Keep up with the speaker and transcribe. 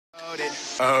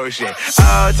Oh shit,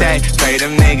 oh take, pray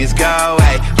them niggas go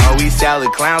away. Oh, we sell the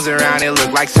clowns around, it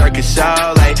look like circus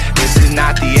show. Like, this is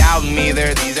not the album either,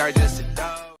 these are just a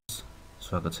dope.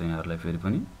 स्वागत छ यहाँहरुलाई फेरि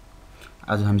पनि।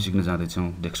 आज हामी सिक्न जाँदै छौं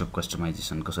desktop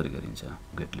customisation कसरी गरिन्छ।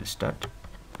 Get let's start.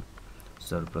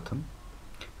 सर्वप्रथम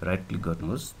राइट क्लिक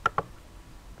गर्नुहोस्।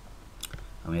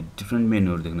 हामी डिफरेन्ट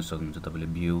मेनुहरु देख्न सक्नुहुन्छ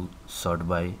तपाईले view, short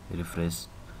by, refresh,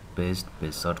 paste,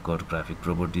 page shortcut, graphic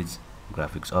properties,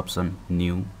 graphics option,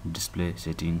 new, display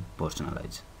setting,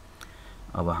 personalise.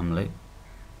 अब हामीलाई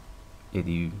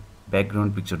यदि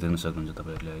ब्याकग्राउन्ड पिक्चर देख्न सक्नुहुन्छ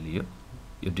तपाईहरुले अहिले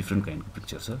यो डिफरेन्ट काइन्डको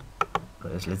पिक्चर छ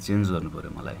र यसलाई चेन्ज गर्नु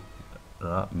पर्यो मलाई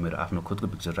र मेरो आफ्नो खुदको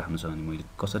पिक्चर राख्नु छ भने मैले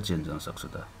कसरी चेन्ज गर्न सक्छु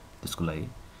त त्यसको लागि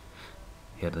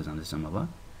हेर्दै जाँदैछौं। अब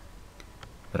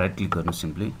राइट क्लिक गर्नु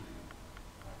सिम्पली,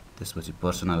 त्यसपछि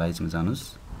पर्सनलाइजमा जानुस्,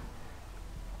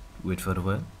 wait for a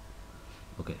while.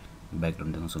 Okay,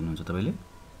 background देख्न सक्नुहुन्छ तपाईले।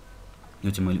 यो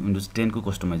चाहिँ मैले विन्डोज 10 को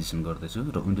कस्टमाइजेसन गर्दैछु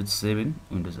र windows 7,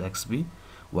 windows XP,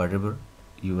 whatever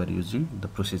you are using, the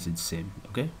process is same.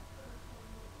 Okay,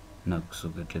 now so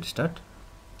get start.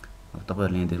 अब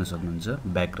तपाईहरुले यहाँ देख्न सक्नुहुन्छ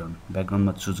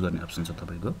ब्याकग्राउन्डमा चुज गर्ने अप्सन छ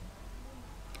तपाईको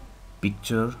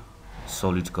पिक्चर,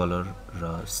 सलिड कलर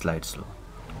र स्लाइड स्लो।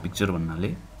 पिक्चर भन्नाले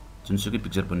जुनसुकै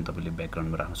पिक्चर पनि तपाईले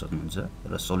ब्याकग्राउन्डमा राख्न सक्नुहुन्छ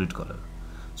र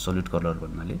सलिड कलर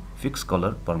भन्नाले fix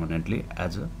colour permanently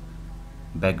as a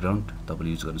background तपाईले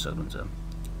युज गर्न सक्नुहुन्छ।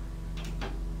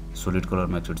 सलिड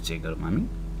कलरमा एकचोटी चेक गरौँ हामी।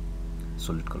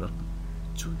 Solid colour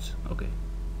choose. ओके,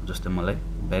 जस्तै मलाई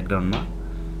ब्याकग्राउन्डमा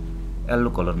येलो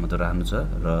कलर मात्र राख्नु छ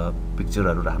र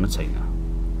पिक्चरहरु राख्नु छैन।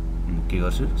 म के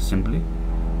गर्छु, सिम्पली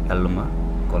येलोमा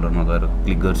कलरमा गएर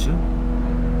क्लिक गर्छु।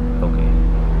 Okay,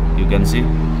 you can C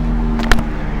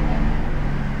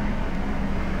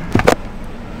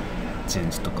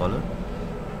change the colour.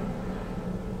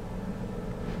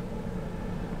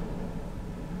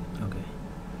 Okay,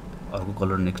 अर्को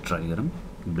कलर नेक्स्ट ट्राई गरौँ,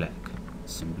 black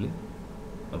simply.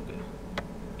 Okay,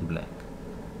 black,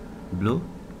 blue,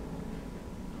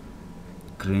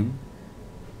 green,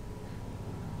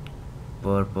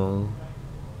 purple.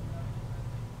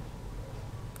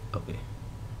 Okay,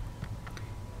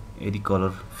 यदि colour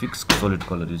fix solid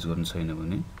colour use गर्नु छैन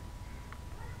भने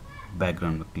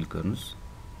ब्याकग्राउन्डमा क्लिक गर्नुस्,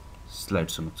 स्लाइड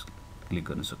स्लोमा क्लिक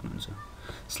गर्न सक्नुहुन्छ।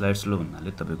 स्लाइड स्लो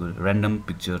भन्नाले तपाईको र्यान्डम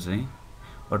पिक्चर चाहिँ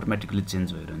अटोमेटिकली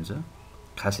चेन्ज भइरहन्छ,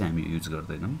 खासै हामी युज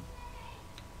गर्दैनौं।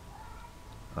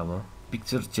 अब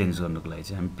पिक्चर चेन्ज गर्नको लागि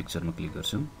चाहिँ हामी पिक्चरमा क्लिक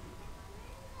गर्छौं।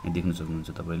 यहाँ देख्न सक्नुहुन्छ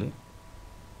तपाईले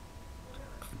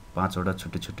 5 वटा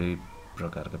छुट्टै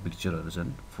प्रकारका पिक्चरहरु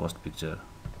छन्। फर्स्ट पिक्चर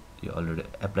यो अलरेडी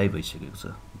एप्लाई भइसकेको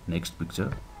छ। नेक्स्ट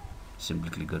पिक्चर सिम्पली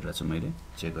क्लिक गरिरहेको छु मैले,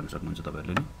 चेक गर्न सक्नुहुन्छ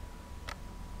तपाईहरुले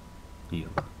नि यो।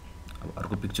 अब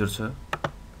अर्को पिक्चर छ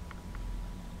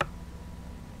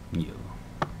यो,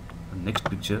 नेक्स्ट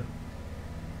पिक्चर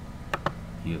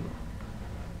यो।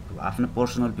 अब आफ्नो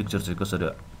पर्सनल पिक्चर चाहिँ कसरी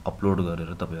अपलोड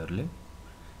गरेर तपाईहरुले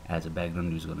एज अ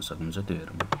ब्याकग्राउन्ड युज गर्न सक्नुहुन्छ त्यो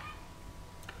हेरौँ।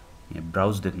 यहाँ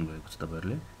ब्राउज देख्नु भएको छ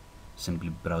तपाईहरुले, सिम्पली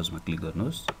ब्राउजमा क्लिक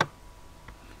गर्नुहोस्।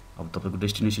 अब तपाईको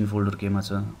डेस्टिनेसन फोल्डर केमा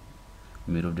छ?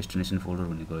 मेरो डेस्टिनेसन फोल्डर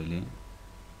भनेको अहिले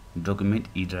डकुमेन्ट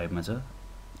ई ड्राइभमा छ।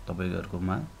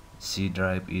 तपाईहरुकोमा सी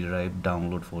ड्राइभ, ई ड्राइभ,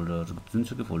 डाउनलोड फोल्डर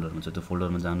जुनसुकै फोल्डरमा छ त्यो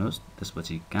फोल्डरमा जानुहोस्।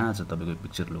 त्यसपछि कहाँ छ तपाईको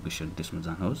पिक्चर लोकेसन त्यसमा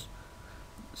जानुहोस्,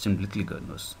 सिम्पली क्लिक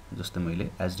गर्नुहोस्। जस्तै मैले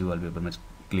एचडी वालपेपरमा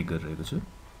क्लिक गरिरहेको छु।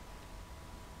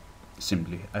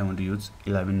 Simply I want to use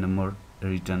 11 number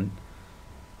written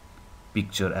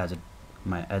picture as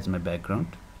my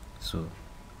background, so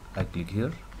I click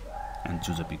here and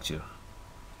choose a picture.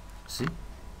 See,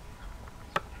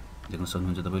 देख्न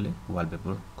सक्नुहुन्छ तपाईले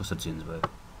वालपेपर कसरी चेन्ज भयो।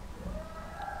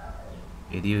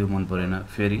 यदि यो मन परेन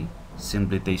फेरि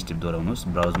सिम्पली त्यही स्टेप दोहोर्याउनुस्,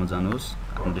 ब्राउजमा जानुहोस्,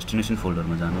 आफ्नो डेस्टिनेसन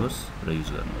फोल्डरमा जानुहोस् र युज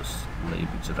गर्नुहोस्। मलाई यो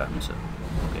पिक्चर राख्नु छ।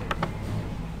 ओके,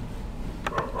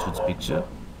 चुज पिक्चर,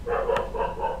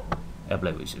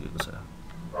 एप्लाई भइसकेको छ।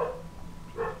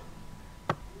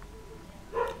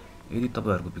 यदि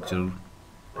तपाईहरुको पिक्चर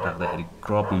राख्दाखेरि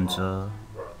क्रप हुन्छ,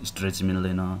 स्ट्रेच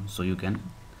मिल्दैन, so you can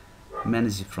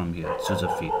manage it from here, choose a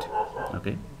fit.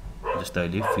 Okay, जस्तै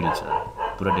अहिले फिल छ,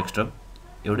 पुरा डेस्कटप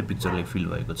एउटै पिक्चरले फिल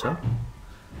भएको छ,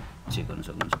 चेक गर्न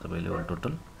सक्नुहुन्छ तपाईले अल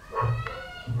टोटल।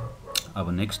 अब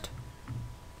नेक्स्ट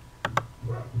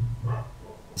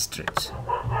स्ट्रेच।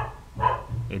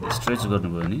 यदि स्ट्रेच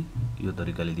गर्नुभयो भने यो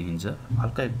तरिकाले देखिन्छ,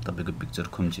 हल्का तपाईको पिक्चर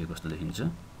खुम्चिएको जस्तो देखिन्छ।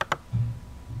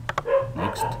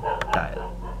 नेक्स्ट टाइल,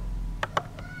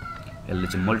 यसले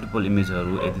चाहिँ मल्टिपल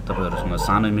इमेजहरु यदि तपाईहरुसँग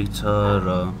सानो इमेज छ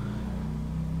र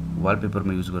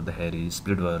वालपेपरमा युज गर्दाखेरि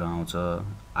स्प्लिट भएर आउँछ,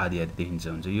 आदि देखिन्छ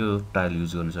भने चाहिँ यो टाइल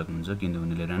युज गर्न सक्नुहुन्छ,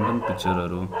 किनभने र्यान्डम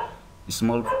पिक्चरहरु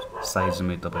स्मल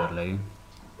साइजमै तपाईहरुलाई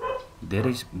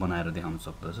धेरै बनाएर देखाउन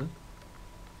सक्दछ।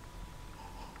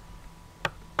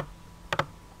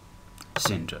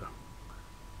 सेन्टर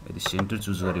यदि सेन्टर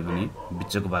चुज गरे भने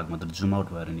बिचको भाग मात्र जुम आउट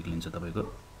भएर निक्लिन्छ तपाईको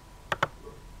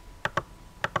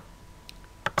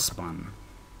span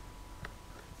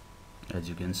as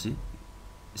you can see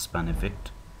span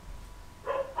effect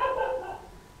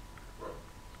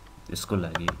यसको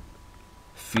लागि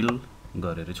फिल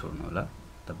गरेर छोड्नु होला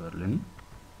तपाईहरुले नि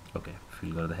ओके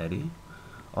फिल गर्दाखेरि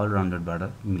अल राउन्डेड बाट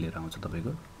मिलेर आउँछ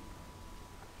तपाईको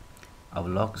अब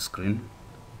लक स्क्रिन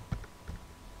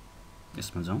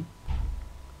यसमा जाउँ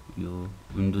यो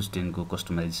विन्डोज 10 को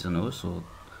कस्टमाइजेसन हो सो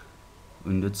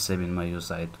विन्डोज 7 मा यो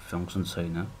सायद फंक्सन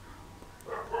छैन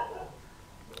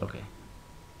ओके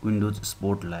विन्डोज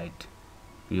स्पोर्ट लाइट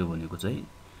यो भनेको चाहिँ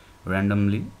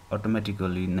र्यान्डमली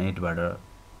अटोमेटिकली नेटबाट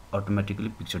अटोमेटिकली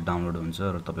पिक्चर डाउनलोड हुन्छ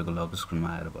र तपाईको लक स्क्रिनमा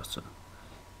आएर बस्छ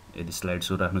यदि स्लाइड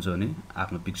शो राख्नु छ भने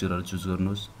आफ्नो पिक्चरहरु चुज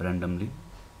गर्नुस् र्यान्डमली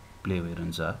प्ले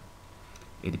भइरहन्छ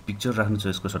यदि पिक्चर राख्नु छ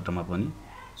यसको सट्टामा पनि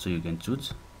so you can choose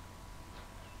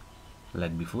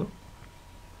like before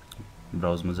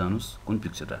browse मा जानुस् कुन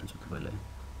पिक्चर राख्नु छ तपाईलाई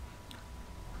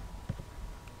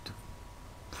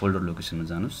folder लोकेसनमा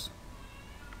जानुस्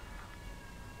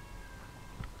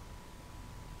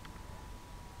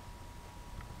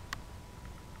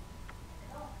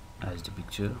as the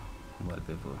picture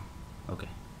wallpaper okay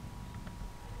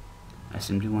I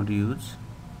simply want to use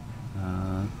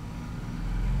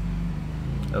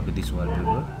okay this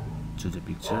wallpaper choose a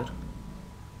picture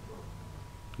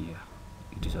yeah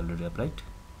it is already applied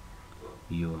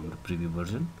यो हाम्रो प्रिभ्यू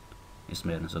भर्जन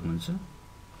यसमा हेर्न सक्नुहुन्छ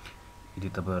यदि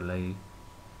तपाईहरुलाई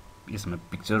यसमा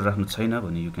पिक्चर राख्नु छैन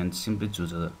भने you can simply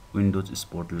choose a Windows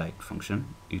Sport Lite function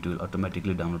it will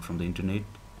automatically download from the internet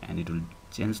and it will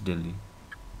change daily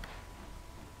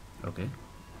okay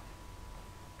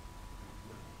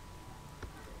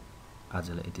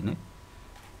आजलाई यति नै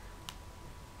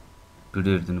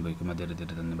भिडियो हेर्दिनु भएकोमा धेरै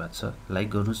धेरै धन्यवाद छ लाइक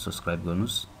गर्नुस् सब्स्क्राइब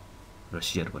गर्नुस् र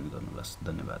शेयर पनि गर्नुहोला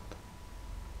धन्यवाद